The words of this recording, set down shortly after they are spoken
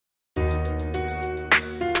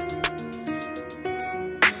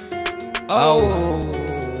Oh,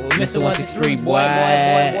 Mr. 163, boy.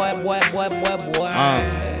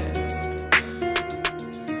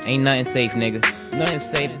 Ain't nothing safe, nigga. Nothing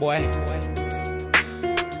safe, boy.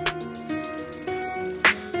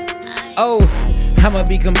 Oh, I'ma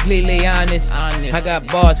be completely honest. I got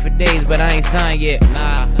bars for days, but I ain't signed yet.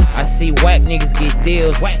 Nah, I see whack niggas get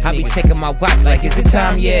deals. I be checking my watch like, is it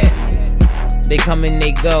time yet? They come and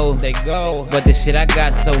they go, but the shit I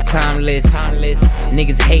got so timeless.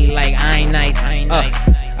 Niggas hate like I ain't nice.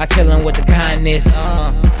 I kill them with the kindness.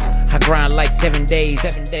 I grind like 7 days.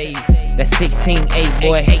 That's 16-8,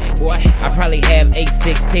 boy. I probably have 8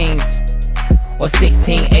 16s or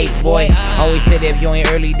 16 8s, boy. Always said if you ain't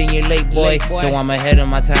early, then you're late, boy. So I'm ahead of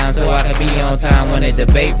my time, so I can be on time when they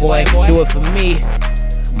debate, boy. Do it for me,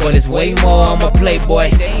 but it's way more. I'm a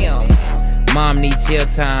playboy. Mom need chill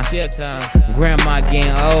time. Grandma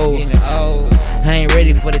getting old. I ain't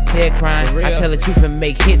ready for the tear crime. I tell the truth and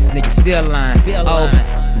make hits, niggas still lying.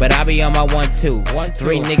 But I be on my 1-2.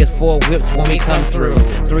 3 niggas, 4 whips when we come through.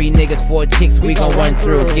 3 niggas, 4 chicks, we gon' run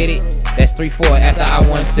through. Get it? That's 3-4 after I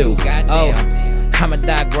 1-2. I'ma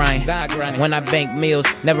die grind. When I bank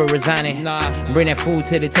meals, never resigning. Bring that food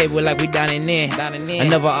to the table like we dining in.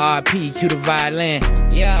 Another RP, cue the violin.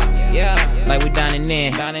 Like we dining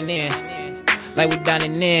in. Like we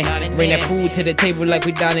dining in. Bring that food to the table like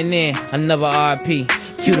we dining in. Another RP,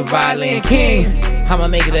 cue the violin. King, I'ma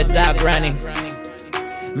make it a die grinding.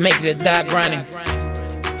 Make it a die grinding.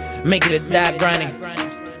 Make it a die grinding.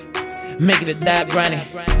 Make it a die grinding.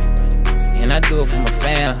 And I do it for my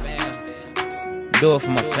fam. Do it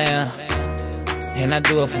for my fam. And I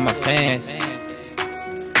do it for my fans.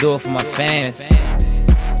 Do it for my fans.